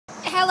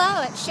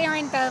Hello, it's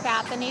Sharon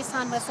Bovat, the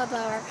Nissan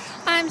Whistleblower.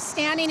 I'm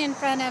standing in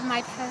front of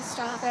my post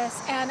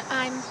office and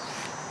I'm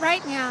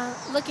right now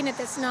looking at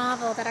this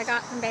novel that I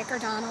got from Baker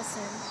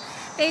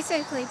Donelson.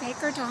 Basically,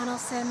 Baker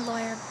Donelson,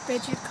 lawyer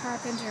Bridget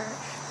Carpenter,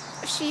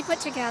 she put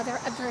together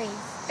a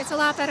brief. It's a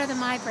lot better than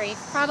my brief,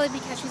 probably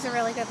because she's a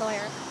really good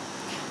lawyer.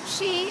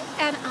 She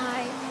and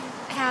I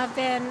have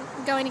been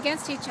going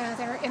against each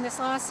other in this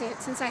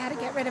lawsuit since I had to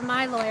get rid of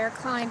my lawyer,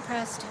 Klein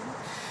Preston.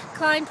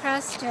 Klein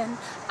Preston,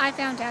 I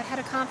found out, had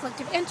a conflict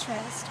of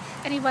interest,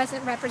 and he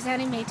wasn't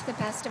representing me to the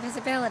best of his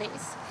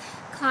abilities.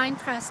 Klein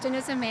Preston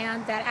is a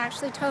man that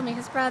actually told me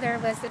his brother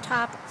was the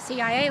top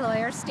CIA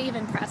lawyer,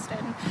 Stephen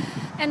Preston.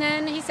 And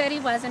then he said he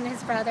wasn't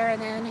his brother,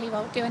 and then he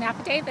won't do an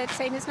affidavit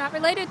saying he's not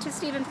related to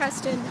Stephen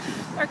Preston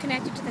or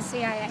connected to the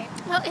CIA.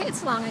 Well,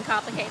 it's long and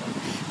complicated.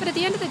 But at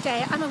the end of the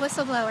day, I'm a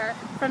whistleblower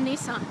from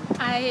Nissan.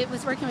 I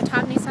was working with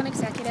top Nissan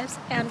executives,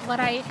 and what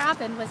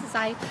happened was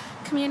I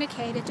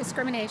communicated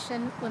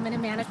discrimination. Women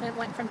in management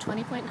went from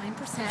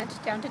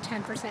 20.9% down to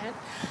 10%.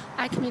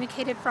 I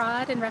communicated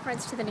fraud in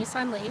reference to the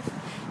Nissan Leaf,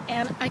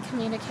 and I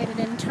communicated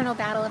an internal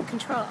battle of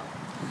control.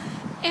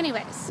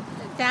 Anyways,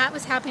 that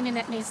was happening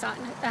at Nissan.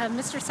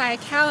 Mr.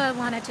 Sayakawa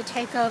wanted to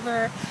take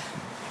over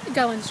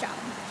Goen's job.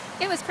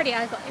 It was pretty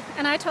ugly,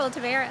 and I told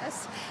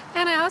Tavares.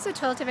 And I also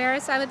told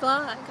Tavares I would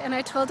blog, and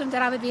I told him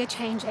that I would be a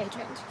change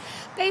agent.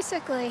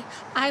 Basically,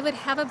 I would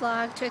have a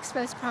blog to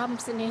expose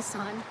problems in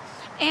Nissan.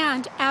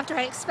 And after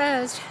I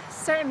exposed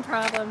certain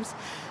problems,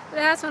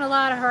 that's when a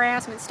lot of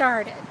harassment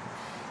started.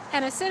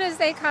 And as soon as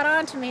they caught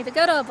on to me, the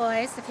good old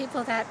boys, the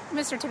people that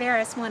Mr.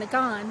 Tavares wanted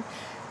gone,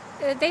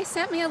 they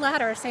sent me a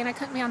letter saying I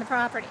couldn't be on the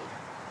property.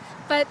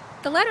 But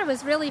the letter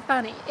was really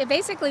funny. It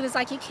basically was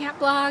like, you can't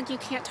blog, you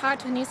can't talk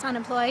to a Nissan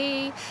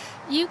employee,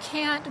 you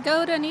can't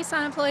go to a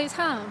Nissan employee's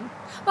home.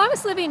 Well, I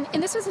was living,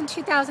 and this was in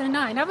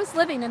 2009, I was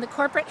living in the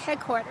corporate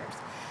headquarters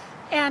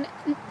and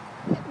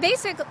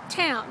basic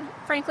town,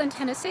 Franklin,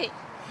 Tennessee.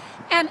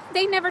 And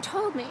they never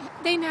told me.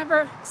 They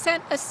never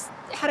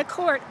had a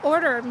court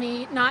order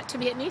me not to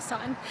be at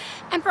Nissan.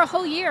 And for a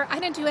whole year, I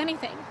didn't do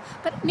anything.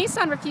 But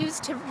Nissan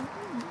refused to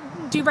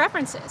do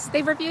references.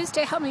 They refused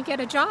to help me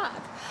get a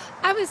job.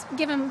 I was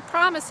given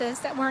promises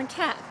that weren't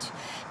kept.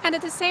 And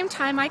at the same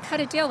time, I cut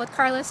a deal with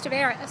Carlos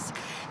Tavares.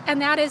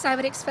 And that is I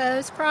would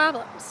expose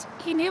problems.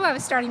 He knew I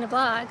was starting a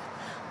blog.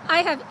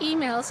 I have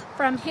emails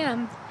from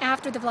him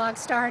after the blog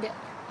started.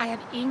 I have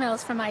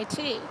emails from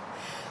IT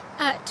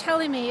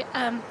telling me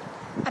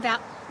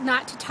about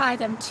not to tie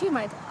them to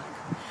my blog.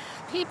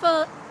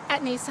 People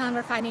at Nissan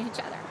were fighting each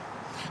other.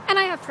 And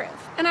I have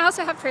proof. And I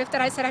also have proof that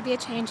I said I'd be a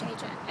change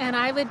agent. And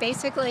I would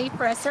basically,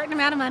 for a certain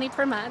amount of money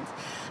per month,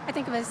 I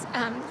think it was,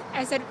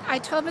 I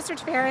told Mr.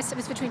 Tavares it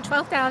was between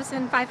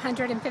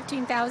 $12,500 and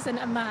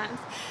 $15,000 a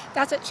month.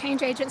 That's what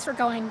change agents were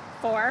going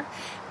for.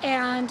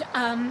 And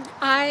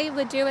I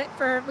would do it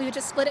we would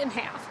just split it in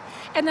half.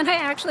 And then I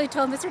actually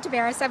told Mr.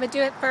 Tavares I would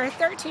do it for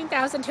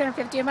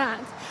 $13,250 a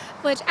month,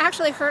 which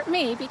actually hurt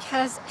me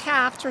because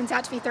half turns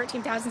out to be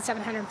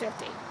 $13,750.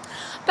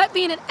 But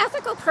being an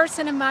ethical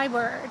person in my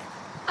word,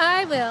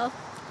 I will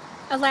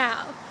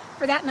allow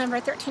for that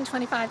number,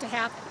 $13.25, to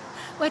happen,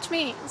 which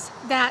means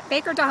that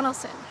Baker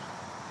Donelson,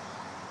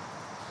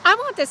 I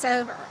want this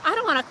over. I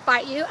don't want to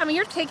fight you. I mean,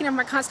 you're taking over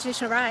my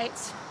constitutional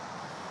rights.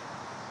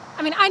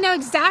 I mean, I know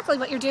exactly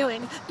what you're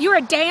doing. You're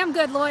a damn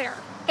good lawyer.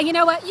 And you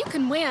know what? You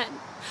can win.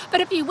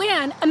 But if you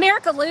win,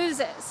 America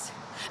loses.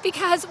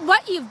 Because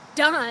what you've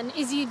done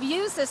is you've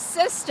used the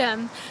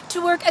system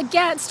to work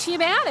against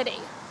humanity.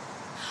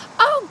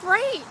 Oh,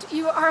 great,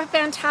 you are a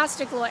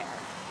fantastic lawyer.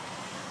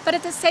 But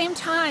at the same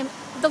time,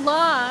 the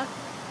law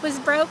was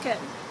broken.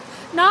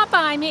 Not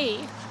by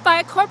me, by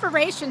a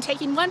corporation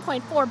taking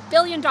 $1.4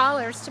 billion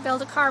to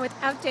build a car with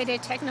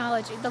outdated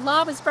technology. The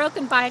law was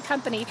broken by a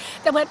company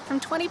that went from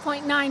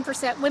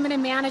 20.9% women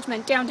in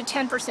management down to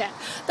 10%.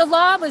 The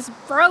law was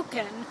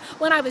broken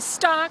when I was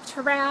stalked,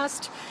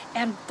 harassed,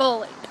 and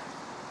bullied.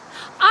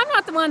 I'm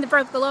not the one that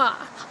broke the law.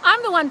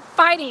 I'm the one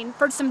fighting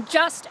for some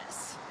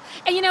justice.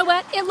 And you know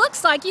what? It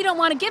looks like you don't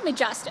want to give me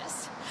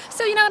justice.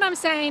 So you know what I'm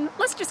saying?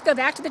 Let's just go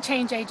back to the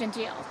change agent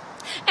deal.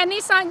 And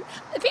Nissan,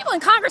 the people in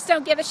Congress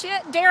don't give a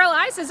shit. Darrell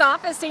Issa's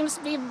office seems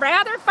to be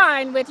rather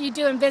fine with you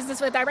doing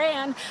business with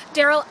Iran.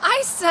 Darrell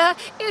Issa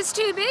is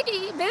too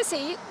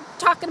busy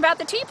talking about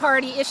the Tea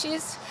Party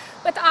issues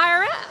with the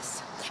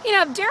IRS. You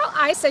know, if Darrell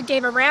Issa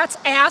gave a rat's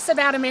ass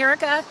about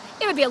America,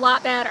 it would be a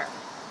lot better.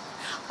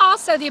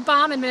 Also, the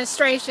Obama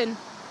administration,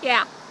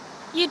 yeah,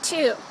 you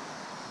too.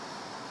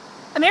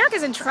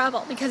 America's in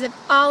trouble because of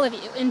all of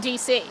you in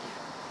D.C.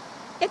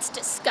 It's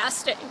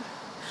disgusting.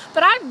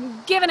 But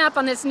I've given up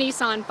on this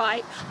Nissan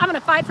fight. I'm going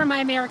to fight for my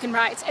American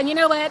rights. And you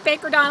know what,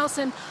 Baker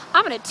Donelson?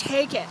 I'm going to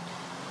take it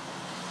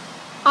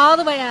all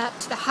the way up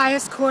to the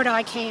highest court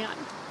I can.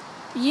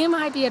 You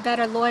might be a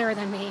better lawyer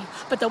than me,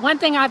 but the one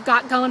thing I've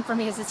got going for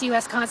me is this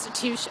U.S.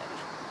 Constitution.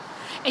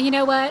 And you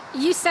know what?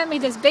 You sent me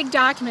this big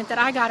document that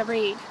I got to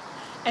read.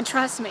 And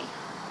trust me,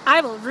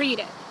 I will read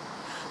it.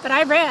 But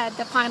I read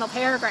the final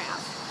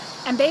paragraph.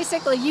 And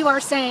basically you are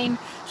saying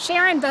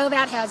Sharon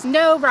Bovat has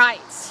no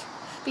rights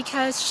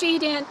because she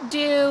didn't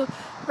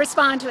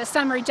respond to a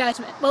summary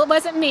judgment. Well, it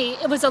wasn't me,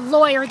 it was a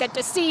lawyer that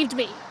deceived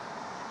me,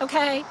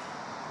 okay?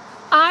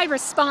 I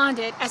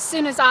responded as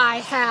soon as I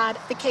had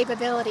the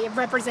capability of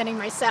representing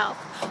myself,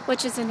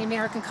 which is in the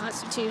American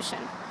Constitution.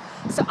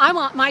 So I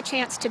want my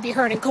chance to be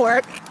heard in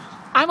court.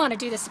 I want to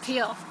do this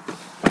appeal,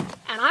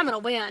 and I'm going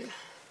to win.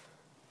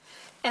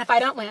 And if I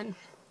don't win,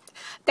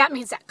 that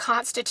means that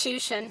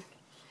Constitution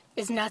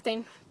is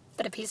nothing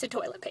but a piece of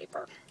toilet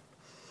paper.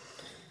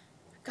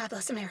 God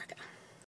bless America.